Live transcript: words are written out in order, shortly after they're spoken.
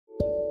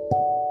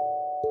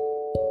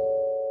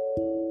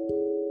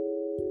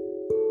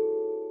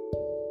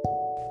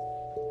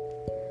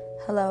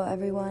Hello,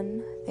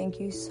 everyone. Thank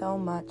you so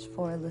much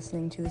for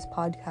listening to this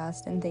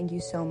podcast, and thank you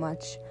so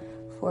much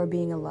for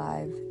being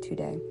alive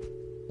today.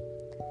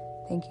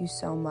 Thank you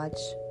so much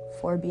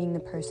for being the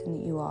person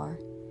that you are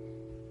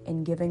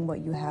and giving what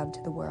you have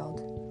to the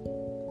world.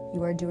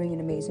 You are doing an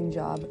amazing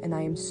job, and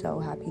I am so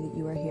happy that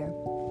you are here.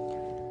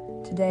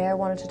 Today, I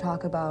wanted to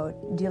talk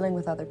about dealing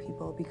with other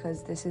people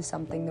because this is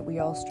something that we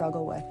all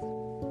struggle with.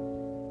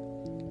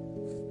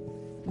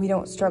 We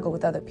don't struggle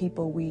with other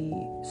people, we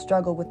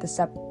struggle with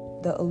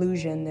the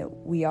illusion that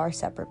we are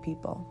separate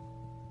people.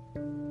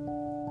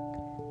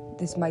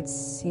 This might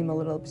seem a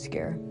little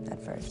obscure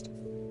at first,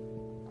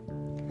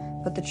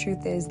 but the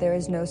truth is there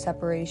is no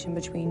separation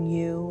between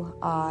you,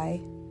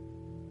 I,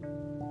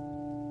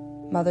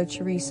 Mother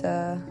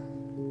Teresa,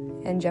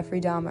 and Jeffrey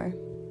Dahmer.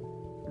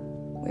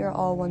 We are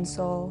all one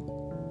soul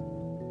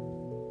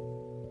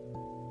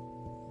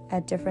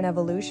at different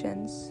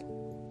evolutions,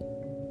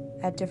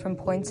 at different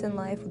points in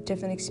life, with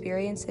different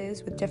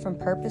experiences, with different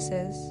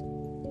purposes.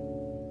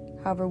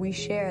 However, we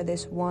share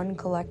this one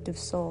collective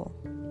soul.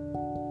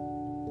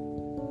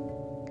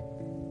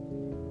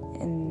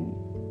 And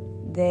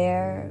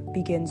there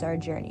begins our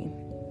journey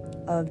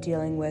of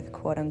dealing with,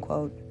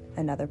 quote-unquote,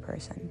 another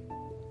person.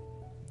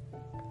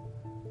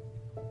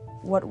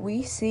 What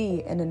we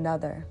see in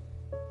another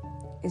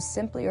is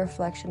simply a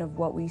reflection of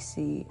what we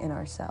see in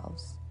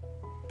ourselves.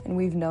 And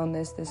we've known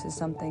this is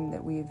something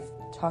that we've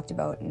talked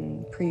about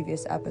in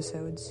previous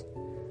episodes.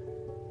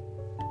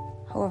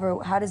 However,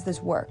 how does this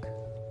work?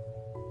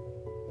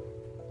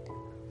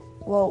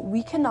 Well,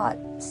 we cannot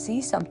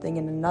see something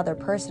in another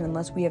person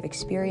unless we have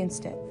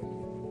experienced it.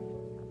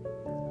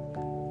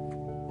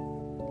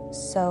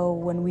 So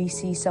when we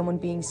see someone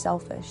being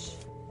selfish,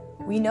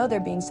 we know they're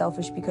being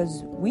selfish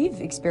because we've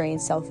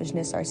experienced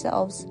selfishness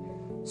ourselves,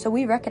 so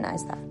we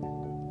recognize that.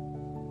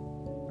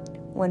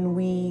 When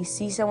we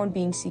see someone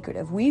being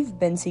secretive, we've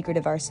been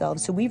secretive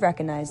ourselves, so we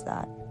recognize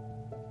that.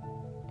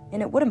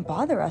 And it wouldn't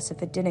bother us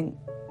if it didn't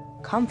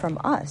come from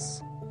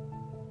us.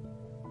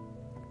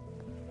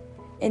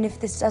 And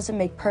if this doesn't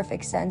make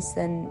perfect sense,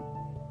 then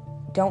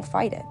don't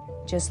fight it.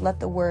 Just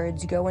let the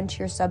words go into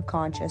your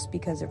subconscious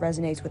because it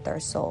resonates with our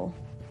soul.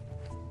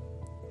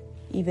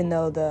 Even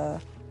though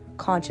the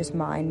conscious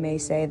mind may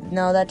say,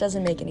 no, that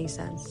doesn't make any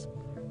sense.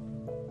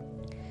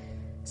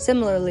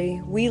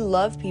 Similarly, we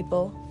love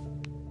people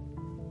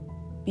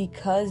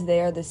because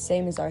they are the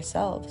same as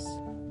ourselves.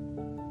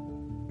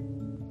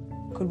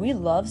 Could we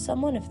love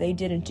someone if they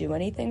didn't do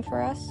anything for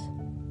us?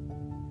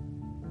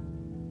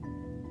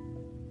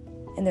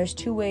 And there's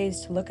two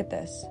ways to look at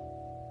this.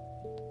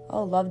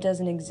 Oh, love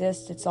doesn't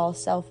exist, it's all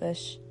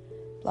selfish,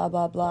 blah,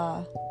 blah,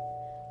 blah.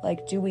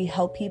 Like, do we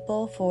help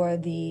people for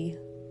the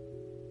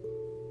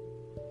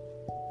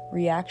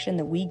reaction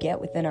that we get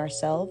within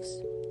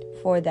ourselves?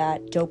 For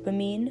that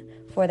dopamine,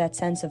 for that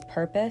sense of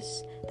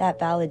purpose, that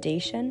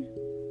validation?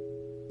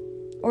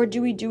 Or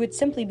do we do it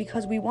simply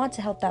because we want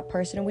to help that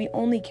person and we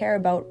only care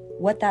about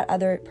what that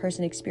other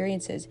person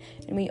experiences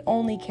and we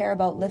only care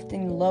about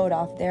lifting the load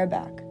off their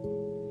back?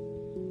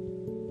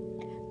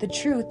 The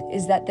truth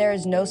is that there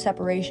is no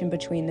separation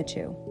between the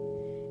two.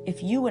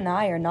 If you and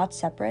I are not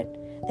separate,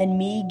 then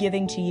me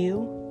giving to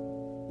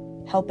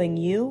you, helping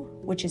you,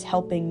 which is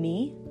helping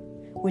me,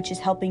 which is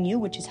helping you,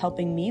 which is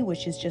helping me,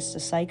 which is just a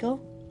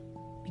cycle,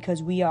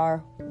 because we are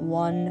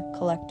one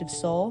collective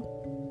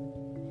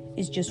soul,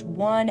 is just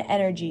one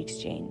energy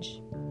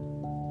exchange.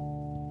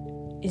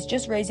 Is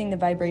just raising the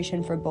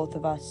vibration for both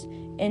of us,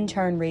 in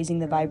turn raising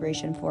the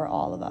vibration for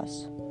all of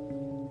us.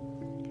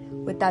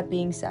 With that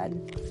being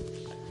said,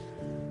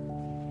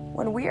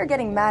 when we are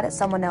getting mad at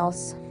someone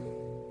else,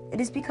 it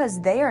is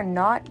because they are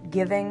not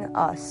giving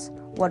us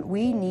what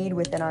we need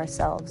within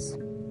ourselves.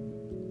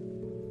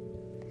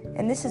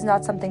 And this is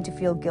not something to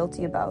feel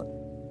guilty about,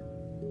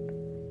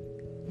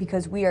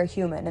 because we are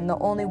human, and the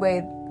only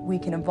way we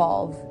can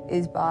evolve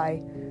is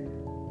by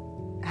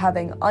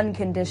having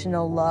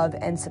unconditional love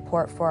and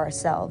support for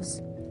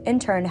ourselves, in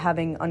turn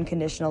having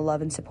unconditional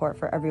love and support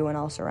for everyone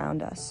else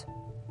around us.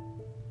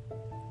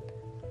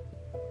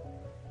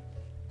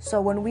 So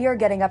when we are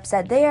getting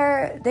upset, they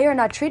are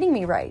not treating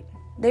me right.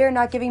 They are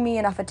not giving me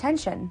enough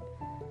attention.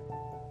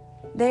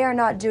 They are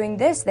not doing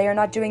this. They are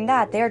not doing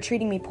that. They are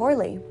treating me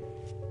poorly.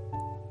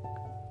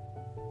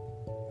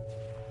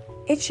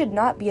 It should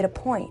not be at a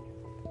point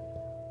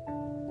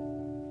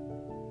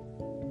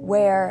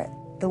where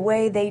the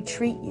way they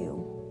treat you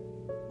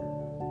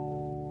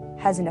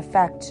has an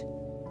effect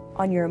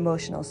on your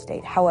emotional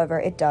state. However,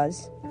 it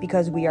does,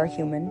 because we are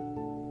human,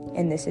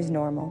 and this is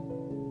normal.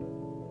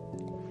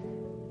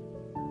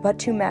 But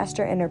to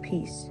master inner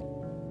peace,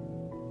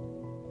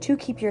 to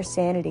keep your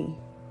sanity,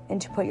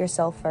 and to put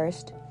yourself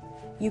first,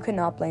 you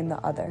cannot blame the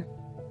other.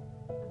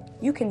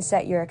 You can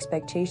set your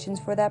expectations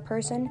for that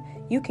person,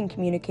 you can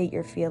communicate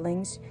your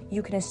feelings,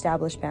 you can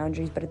establish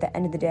boundaries, but at the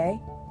end of the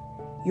day,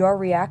 your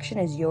reaction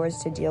is yours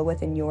to deal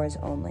with and yours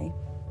only.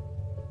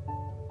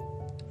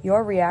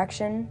 Your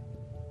reaction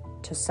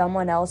to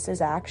someone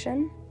else's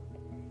action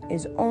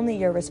is only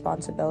your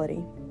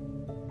responsibility.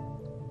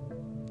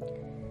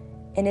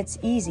 And it's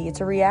easy. It's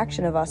a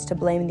reaction of us to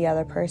blame the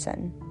other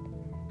person.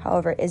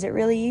 However, is it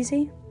really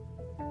easy?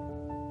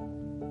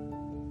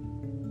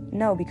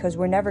 No, because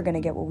we're never going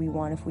to get what we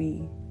want if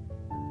we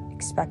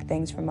expect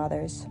things from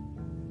others.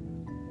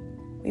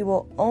 We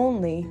will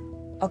only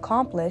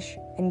accomplish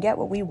and get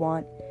what we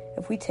want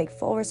if we take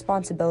full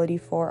responsibility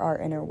for our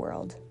inner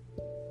world.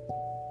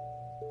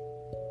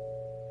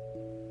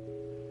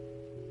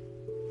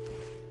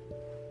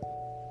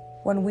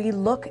 When we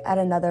look at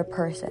another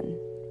person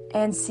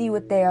and see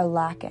what they are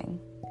lacking,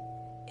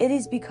 it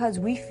is because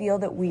we feel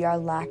that we are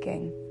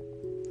lacking.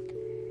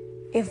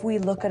 If we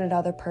look at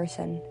another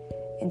person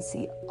and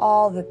see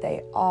all that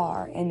they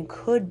are and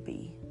could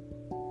be,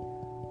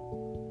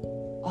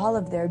 all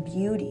of their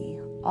beauty,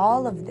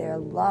 all of their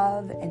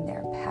love and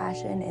their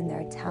passion and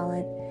their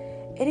talent,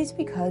 it is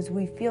because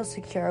we feel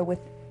secure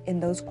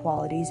within those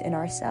qualities in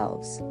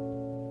ourselves.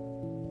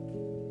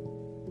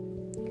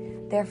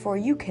 Therefore,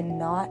 you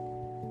cannot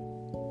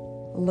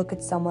look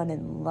at someone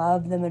and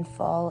love them in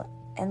full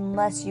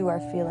unless you are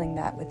feeling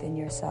that within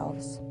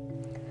yourselves.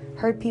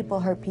 Hurt people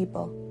hurt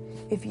people.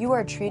 If you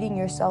are treating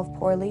yourself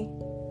poorly,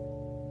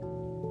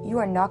 you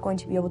are not going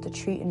to be able to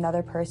treat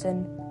another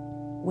person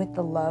with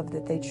the love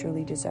that they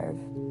truly deserve.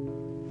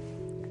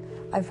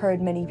 I've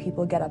heard many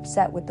people get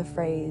upset with the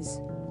phrase,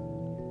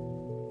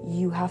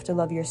 you have to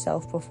love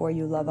yourself before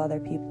you love other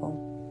people.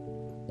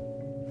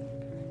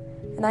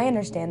 And I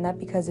understand that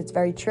because it's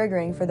very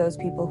triggering for those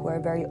people who are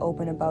very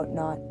open about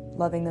not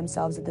loving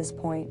themselves at this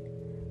point,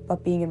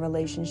 but being in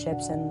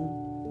relationships and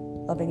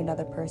loving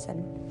another person.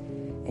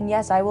 And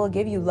yes, I will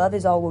give you, love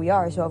is all we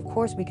are, so of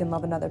course we can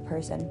love another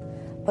person.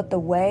 But the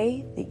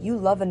way that you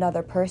love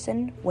another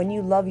person when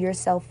you love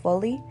yourself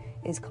fully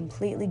is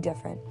completely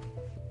different.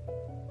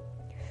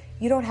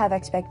 You don't have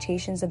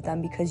expectations of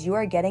them because you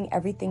are getting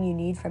everything you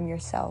need from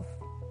yourself.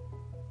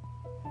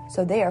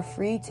 So they are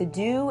free to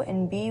do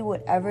and be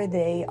whatever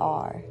they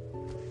are.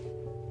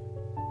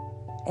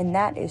 And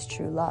that is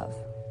true love.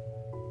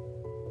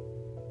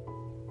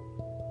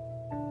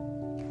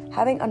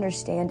 Having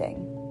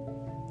understanding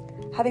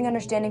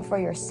for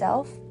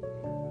yourself,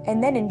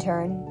 and then in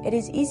turn, it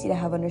is easy to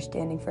have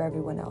understanding for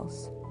everyone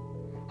else.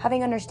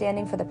 Having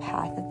understanding for the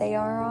path that they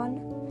are on,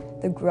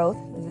 the growth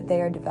that they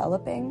are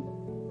developing,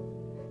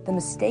 the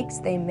mistakes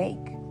they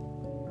make,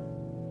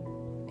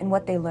 and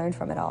what they learn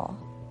from it all.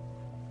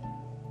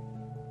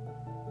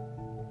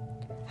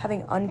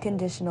 Having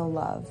unconditional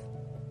love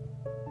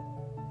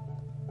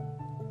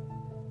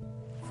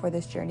for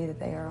this journey that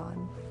they are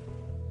on.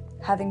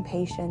 Having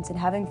patience and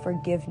having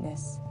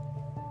forgiveness.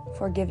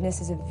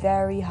 Forgiveness is a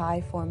very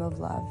high form of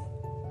love.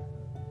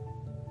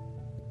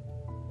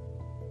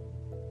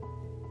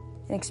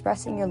 And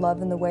expressing your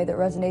love in the way that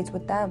resonates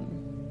with them.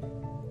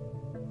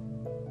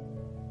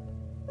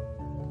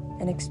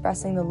 And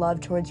expressing the love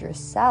towards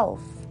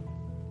yourself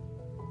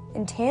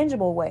in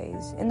tangible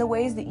ways, in the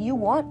ways that you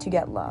want to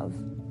get love.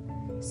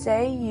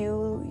 Say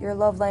your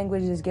love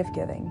language is gift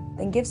giving,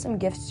 then give some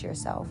gifts to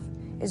yourself.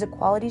 Is it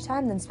quality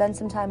time? Then spend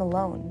some time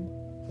alone.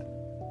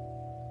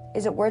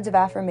 Is it words of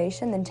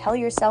affirmation? Then tell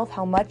yourself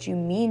how much you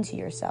mean to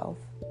yourself.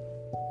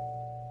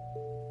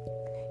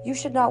 You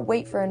should not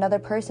wait for another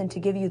person to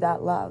give you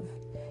that love.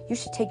 You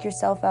should take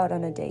yourself out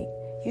on a date.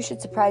 You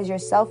should surprise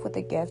yourself with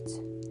a gift.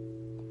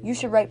 You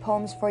should write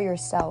poems for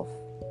yourself.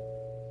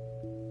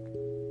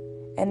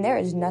 And there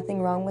is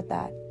nothing wrong with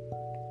that.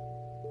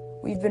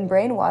 We've been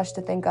brainwashed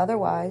to think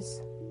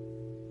otherwise.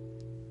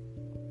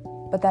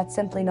 But that's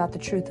simply not the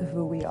truth of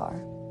who we are.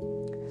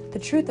 The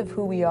truth of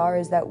who we are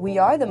is that we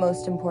are the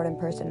most important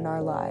person in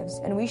our lives,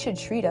 and we should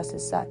treat us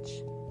as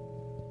such.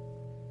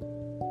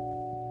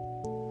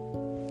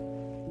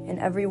 In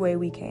every way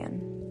we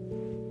can.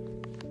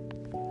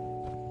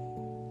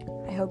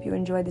 I hope you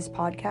enjoyed this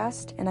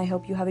podcast, and I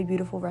hope you have a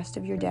beautiful rest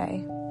of your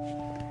day.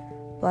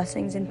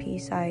 Blessings and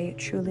peace. I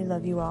truly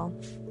love you all.